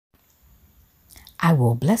I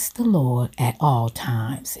will bless the Lord at all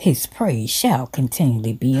times. His praise shall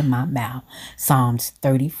continually be in my mouth. Psalms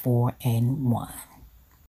 34:1.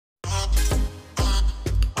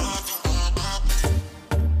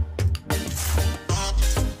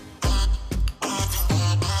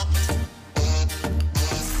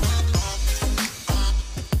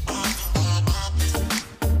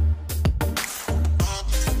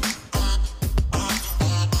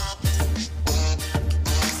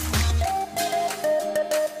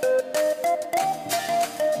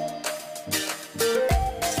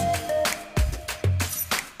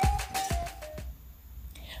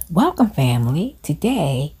 Welcome, family.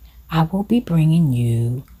 Today, I will be bringing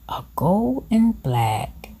you a gold and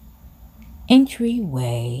black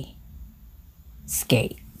entryway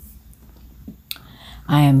skate.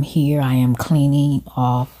 I am cleaning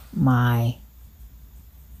off my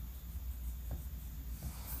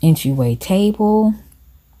entryway table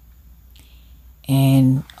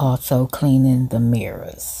and also cleaning the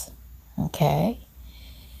mirrors. Okay.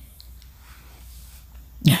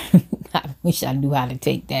 I wish I knew how to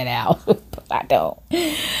take that out, but I don't.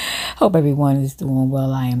 Hope everyone is doing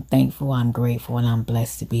well. I am thankful, I'm grateful, and I'm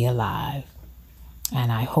blessed to be alive.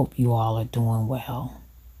 And I hope you all are doing well.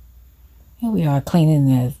 Here we are cleaning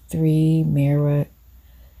the 3 mirror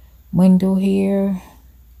window here.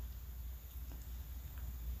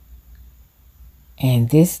 And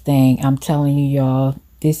this thing, I'm telling you y'all,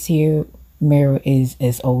 this here mirror is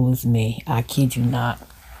as old as me. I kid you not.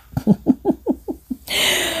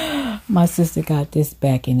 My sister got this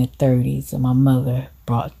back in the 30s, and my mother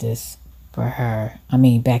brought this for her. I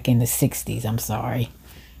mean, back in the 60s, I'm sorry.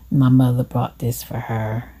 My mother brought this for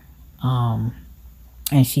her, and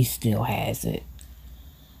she still has it.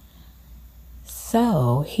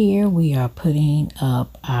 So here we are putting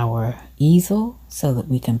up our easel so that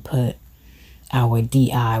we can put our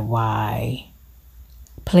DIY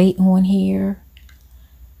plate on here.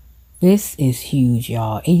 This is huge,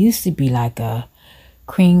 y'all. It used to be like a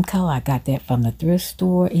cream color. I got that from the thrift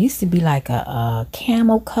store. It used to be like a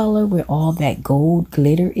camel color where all that gold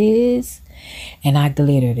glitter is, and I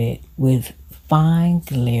glittered it with fine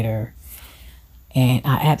glitter, and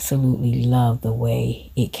I absolutely love the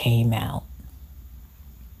way it came out.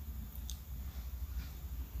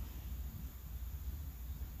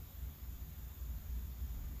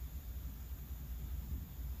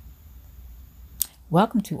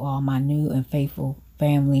 Welcome to all my new and faithful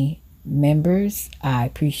family members. I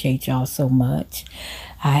appreciate y'all so much.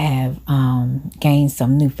 I have gained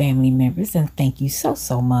some new family members, and thank you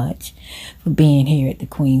so much for being here at the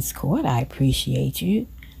Queen's Court. I appreciate you,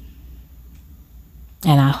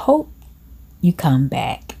 and I hope you come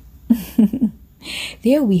back.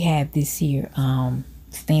 There we have this here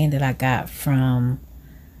stand that I got from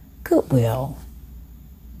Goodwill.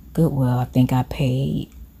 I think I paid,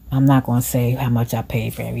 I'm not going to say how much I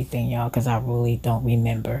paid for everything, y'all, because I really don't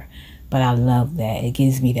remember. But I love that. It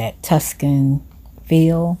gives me that Tuscan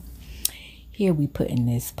feel. Here we put in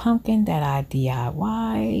this pumpkin that I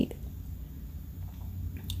DIY'd.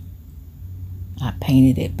 I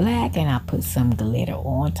painted it black, and I put some glitter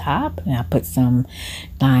on top, and I put some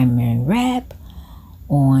diamond wrap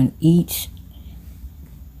on each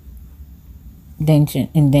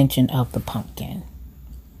indentation of the pumpkin.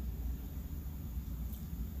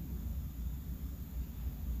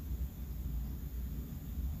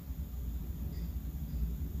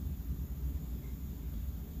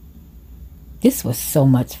 This was so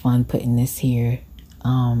much fun putting this here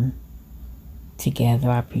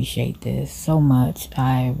together. I appreciate this so much.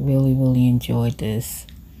 I really enjoyed this.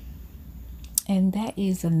 And that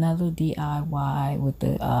is another DIY with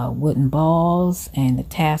the wooden balls and the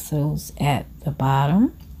tassels at the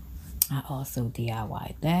bottom. I also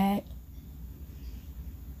DIY'd that.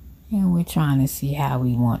 And we're trying to see how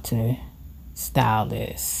we want to style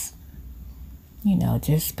this. You know,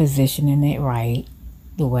 just positioning it right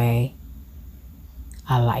the way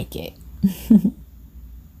I like it.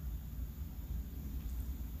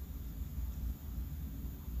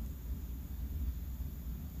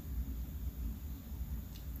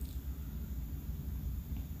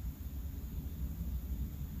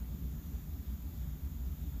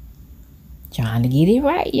 Trying to get it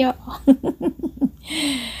right, y'all.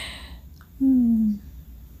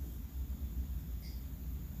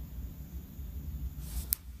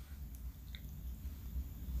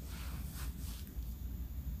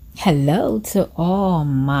 Hello to all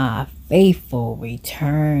my faithful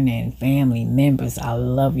returning family members. I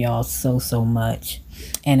love y'all so much.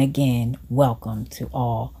 And again, welcome to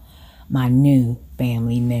all my new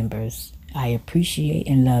family members. I appreciate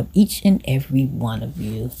and love each and every one of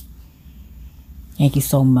you. Thank you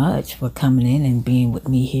so much for coming in and being with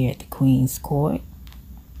me here at the Queen's Court.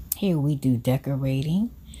 Here we do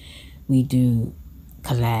decorating, we do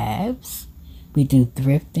collabs, we do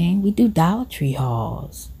thrifting, we do Dollar Tree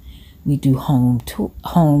hauls, we do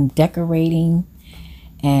home decorating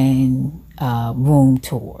and room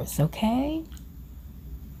tours, okay?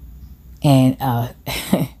 And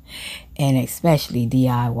and especially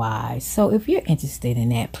DIY. So if you're interested in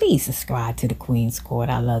that, please subscribe to the Queen's Court.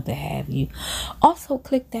 I love to have you. Also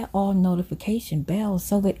click that all notification bell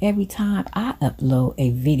so that every time I upload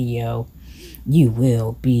a video, you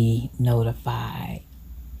will be notified.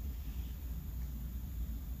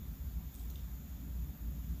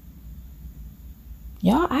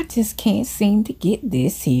 Y'all, I just can't seem to get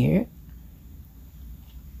this here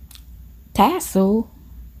tassel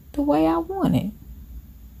the way I want it.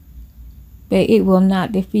 But it will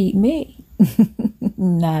not defeat me.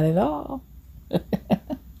 Not at all.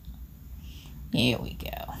 Here we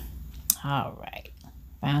go. All right.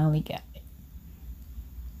 Finally got it.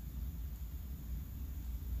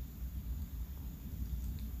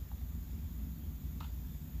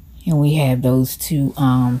 And we have those two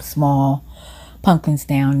small pumpkins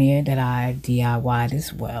down there that I DIY'd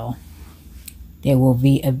as well. There will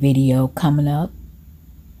be a video coming up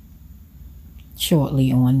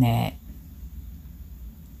shortly on that.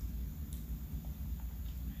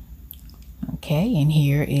 Okay, and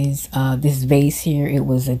here is this vase here. It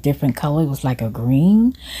was a different color. It was like a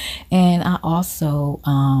green. And I also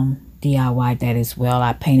DIY'd that as well.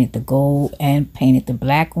 I painted the gold and painted the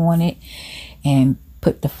black on it and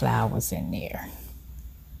put the flowers in there.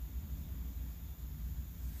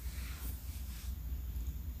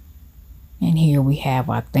 And here we have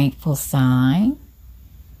our thankful sign.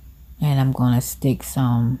 And I'm going to stick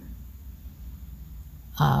some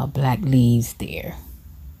black leaves there.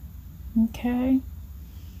 Okay.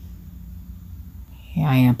 Here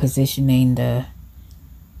I am positioning the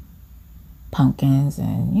pumpkins,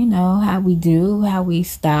 and you know how we do, how we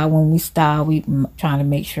style. When we style, we trying to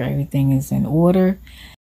make sure everything is in order.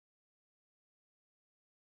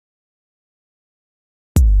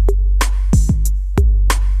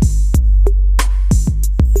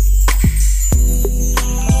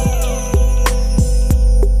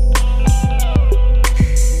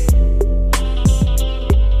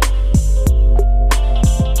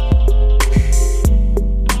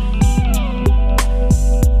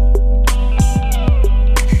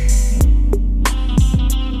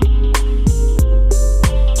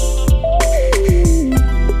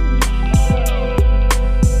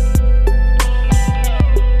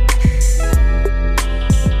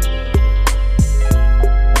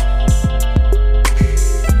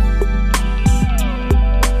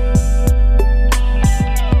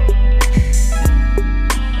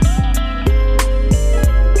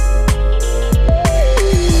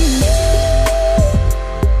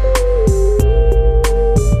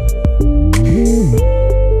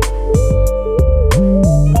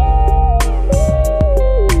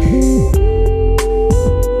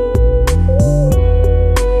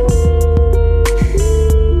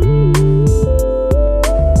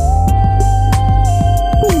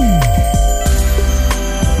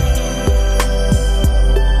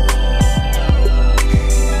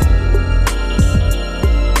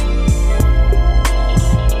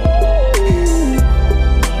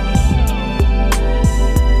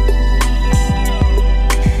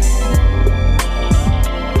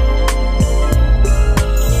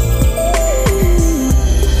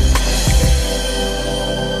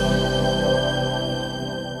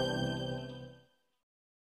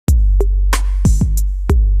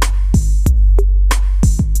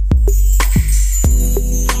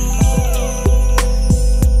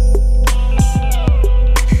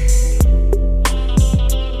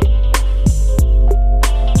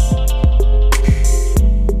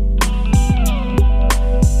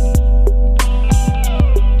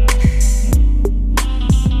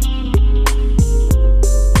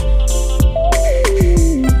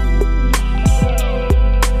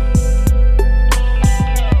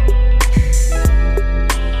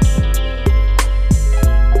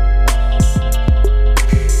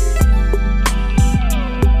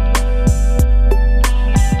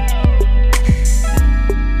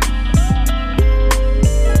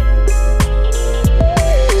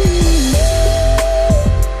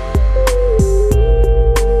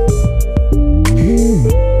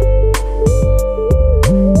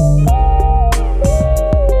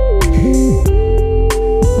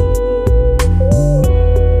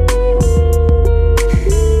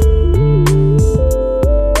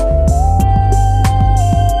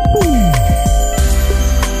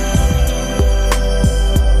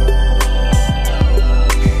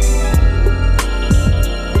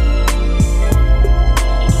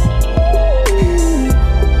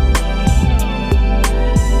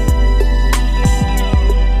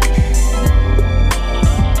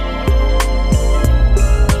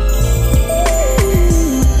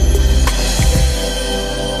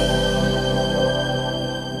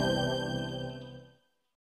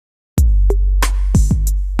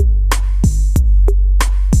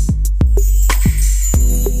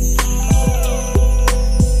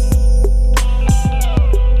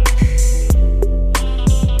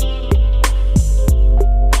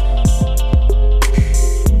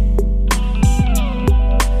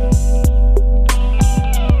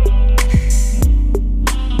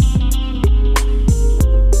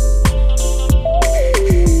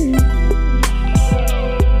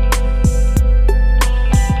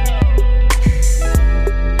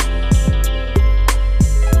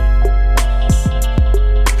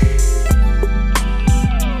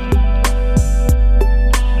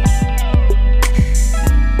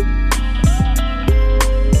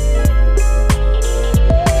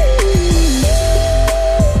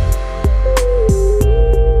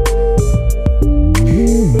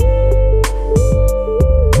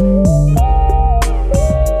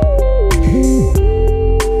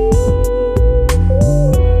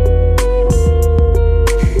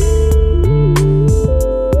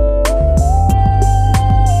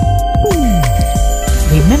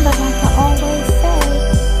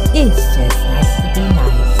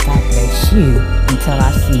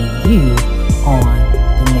 see you on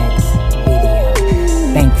the next video.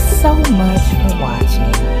 Thanks so much for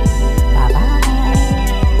watching.